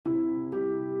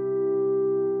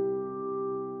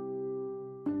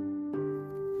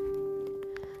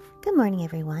Good morning,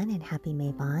 everyone, and happy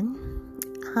Mabon.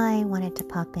 I wanted to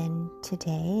pop in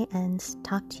today and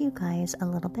talk to you guys a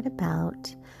little bit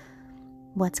about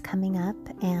what's coming up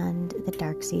and the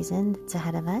dark season that's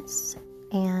ahead of us.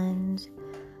 And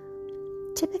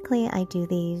typically I do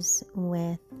these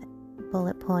with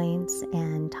bullet points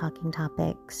and talking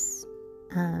topics,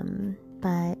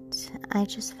 but I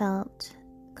just felt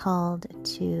called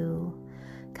to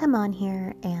come on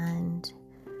here and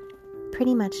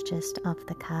pretty much just off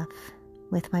the cuff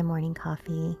with my morning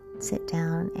coffee, sit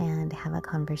down and have a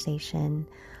conversation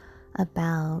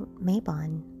about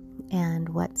Mabon and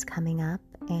what's coming up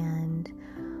and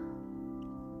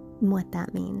what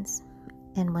that means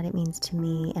and what it means to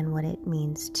me and what it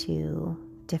means to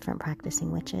different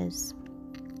practicing witches.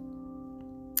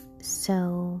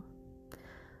 So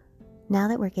now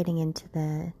that we're getting into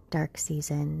the dark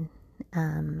season,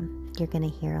 you're going to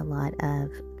hear a lot of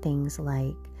things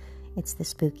like it's the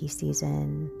spooky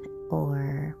season,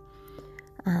 or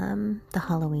the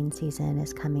Halloween season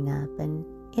is coming up, and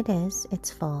it's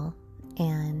fall,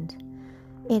 and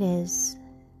it is,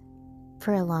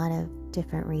 for a lot of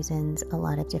different reasons, a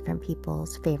lot of different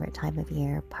people's favorite time of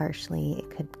year. Partially it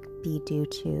could be due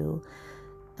to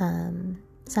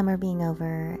summer being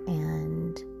over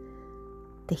and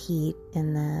the heat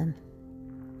and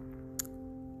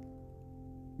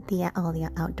all the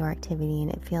outdoor activity,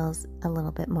 and it feels a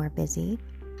little bit more busy.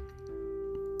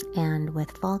 And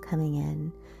with fall coming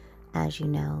in, as you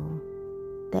know,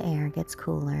 the air gets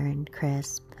cooler and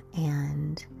crisp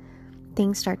and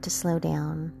things start to slow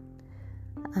down.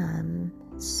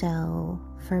 So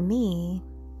for me,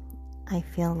 I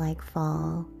feel like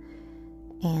fall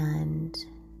and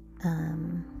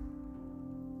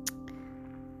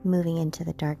moving into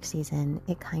the dark season,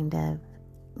 it kind of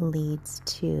leads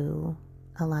to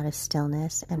a lot of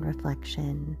stillness and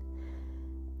reflection.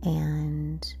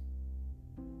 And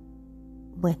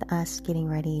with us getting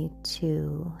ready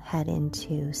to head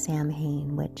into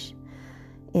Samhain, which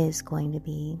is going to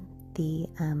be the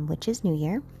Witch's New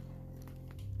Year,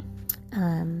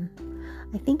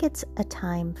 I think it's a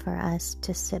time for us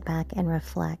to sit back and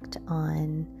reflect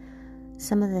on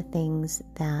some of the things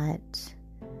that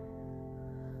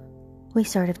we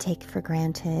sort of take for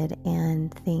granted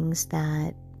and things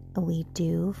that we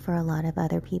do for a lot of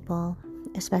other people,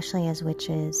 especially as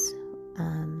witches.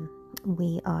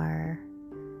 We are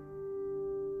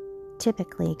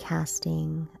typically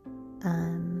casting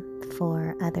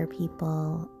for other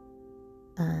people,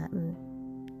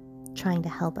 trying to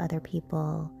help other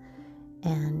people,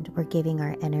 and we're giving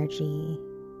our energy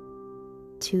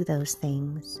to those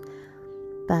things,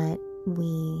 but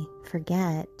we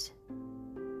forget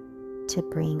to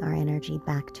bring our energy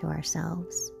back to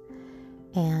ourselves.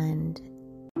 And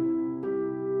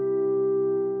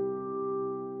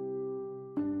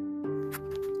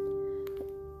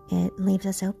it leaves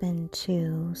us open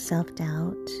to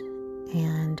self-doubt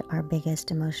and our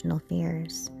biggest emotional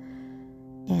fears.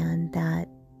 And that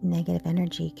negative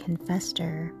energy can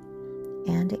fester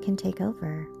and it can take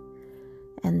over.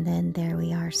 And then there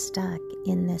we are, stuck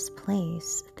in this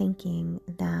place thinking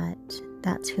that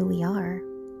that's who we are,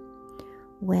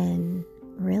 when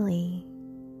really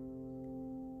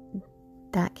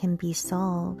that can be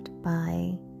solved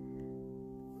by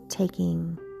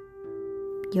taking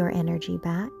your energy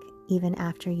back, even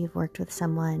after you've worked with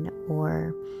someone,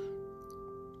 or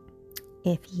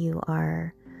if you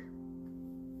are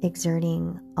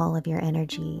exerting all of your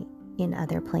energy in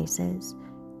other places,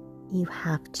 you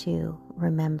have to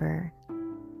remember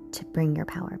to bring your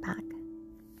power back.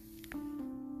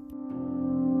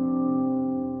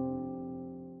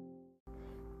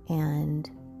 And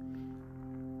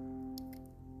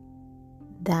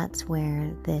that's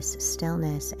where this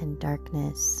stillness and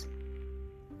darkness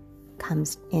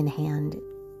comes in hand,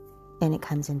 and it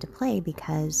comes into play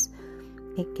because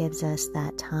it gives us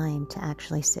that time to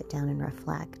actually sit down and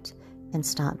reflect and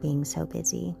stop being so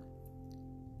busy.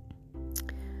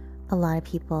 A lot of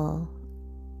people,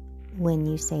 when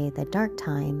you say the dark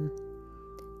time,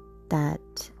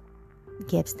 that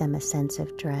gives them a sense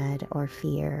of dread or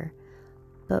fear,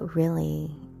 but really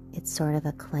it's sort of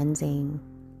a cleansing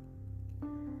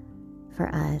for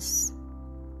us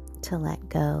to let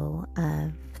go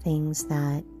of things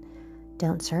that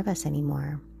don't serve us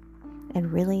anymore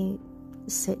and really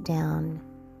sit down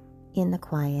in the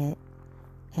quiet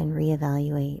and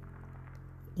reevaluate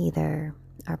either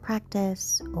our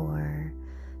practice or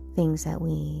things that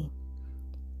we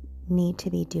need to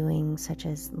be doing, such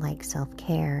as like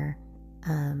self-care,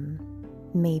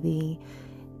 maybe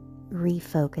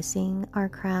refocusing our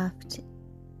craft,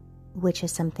 which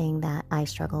is something that I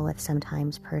struggle with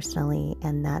sometimes personally,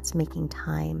 and that's making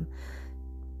time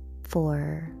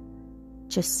for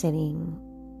just sitting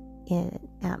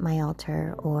at my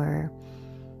altar or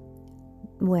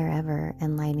wherever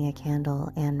and lighting a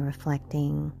candle and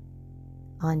reflecting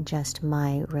on just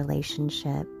my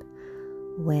relationship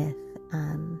with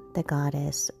the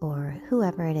goddess or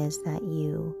whoever it is that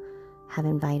you have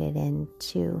invited in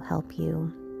to help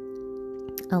you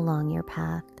along your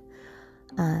path.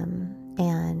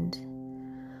 And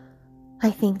I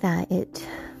think that it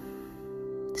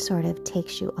sort of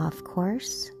takes you off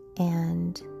course,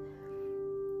 and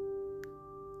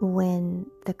when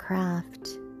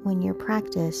your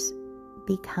practice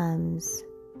becomes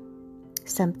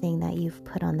something that you've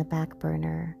put on the back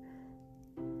burner,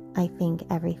 I think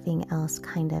everything else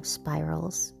kind of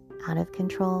spirals out of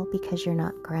control because you're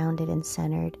not grounded and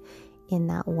centered in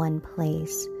that one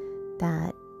place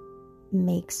that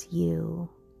makes you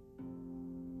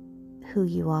who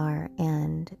you are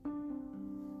and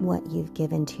what you've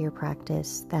given to your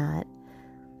practice that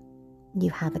you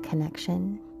have a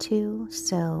connection to.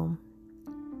 So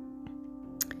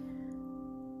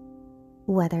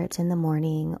whether it's in the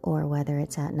morning or whether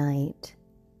it's at night,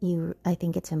 I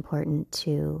think it's important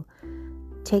to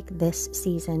take this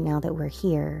season now that we're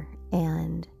here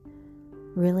and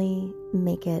really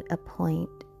make it a point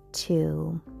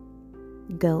to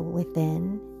go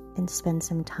within and spend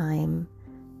some time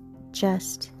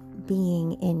just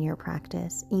being in your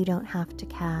practice. You don't have to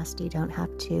cast, you don't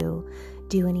have to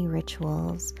do any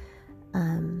rituals,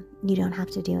 you don't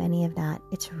have to do any of that.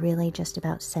 It's really just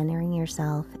about centering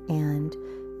yourself and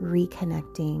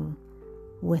reconnecting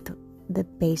with the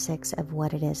basics of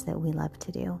what it is that we love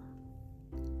to do.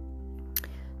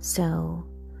 So,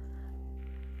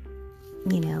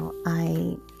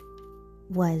 I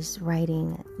was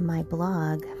writing my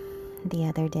blog the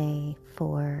other day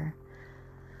for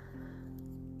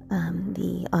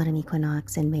the autumn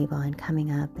equinox in Mabon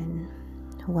coming up and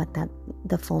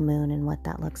the full moon and what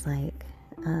that looks like.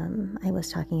 I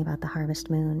was talking about the harvest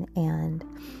moon, and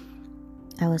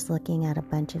I was looking at a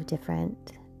bunch of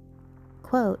different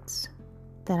quotes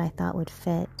that I thought would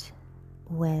fit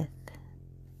with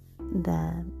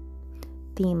the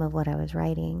theme of what I was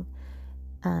writing.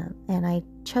 And I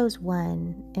chose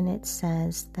one, and it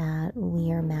says that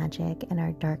we are magic and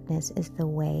our darkness is the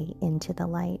way into the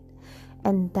light.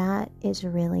 And that is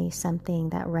really something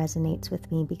that resonates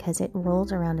with me because it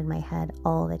rolls around in my head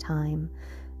all the time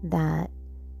that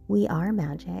we are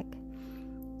magic,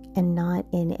 and not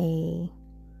in a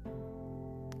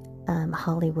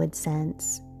Hollywood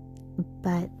sense,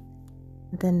 but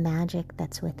the magic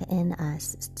that's within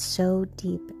us, so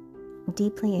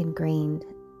deeply ingrained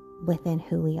within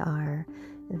who we are,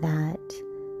 that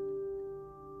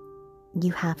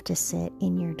you have to sit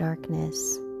in your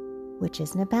darkness, which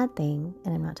isn't a bad thing.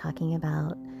 And I'm not talking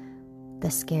about the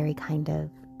scary kind of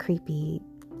creepy,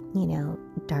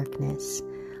 darkness.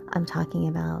 I'm talking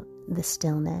about the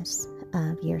stillness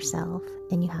of yourself,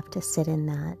 and you have to sit in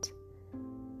that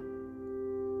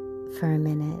for a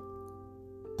minute,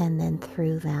 and then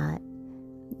through that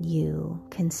you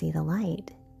can see the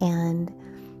light. And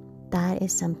that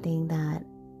is something that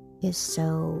is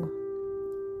so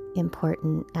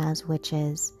important as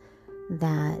witches,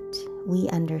 that we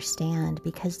understand,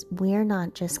 because we're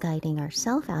not just guiding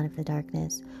ourselves out of the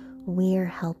darkness, we're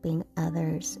helping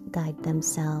others guide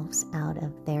themselves out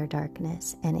of their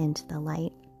darkness and into the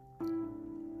light.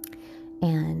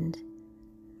 And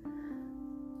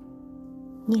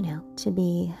to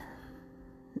be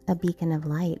a beacon of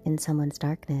light in someone's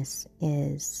darkness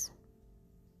is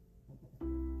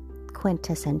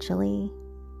quintessentially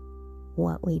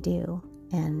what we do.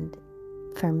 And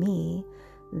for me,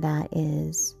 that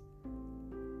is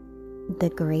the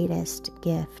greatest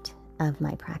gift of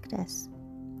my practice.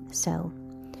 So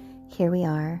here we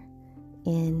are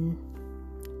in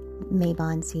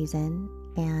Mabon season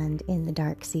and in the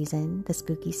dark season, the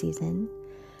spooky season.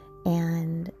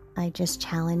 And I just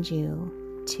challenge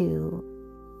you to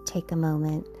take a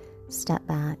moment, step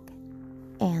back,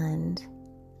 and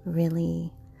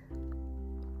really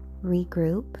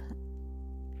regroup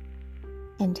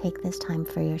and take this time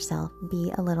for yourself.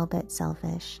 Be a little bit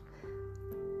selfish,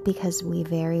 because we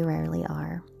very rarely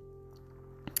are.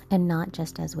 And not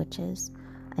just as witches.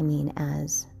 I mean,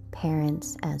 as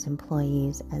parents, as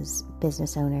employees, as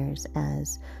business owners,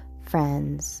 as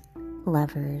friends,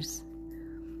 lovers.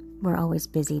 We're always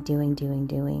busy doing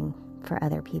for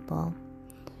other people.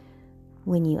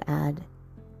 When you add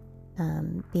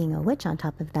being a witch on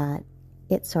top of that,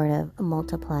 it sort of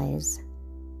multiplies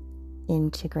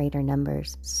into greater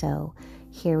numbers. So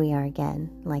here we are again,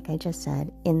 like I just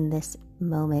said, in this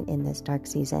moment, in this dark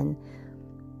season,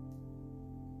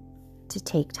 to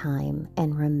take time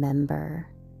and remember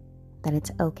that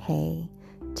it's okay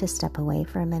to step away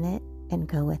for a minute and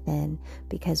go within,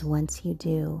 because once you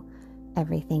do,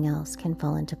 everything else can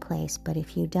fall into place. But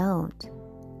if you don't,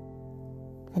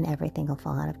 then everything will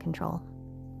fall out of control.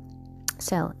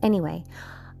 So anyway,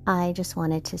 I just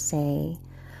wanted to say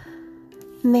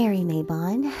Merry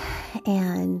Mabon,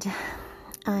 and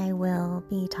I will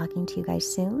be talking to you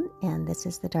guys soon. And this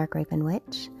is the Dark Raven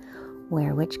Witch,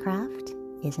 where witchcraft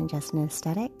isn't just an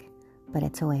aesthetic, but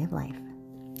it's a way of life.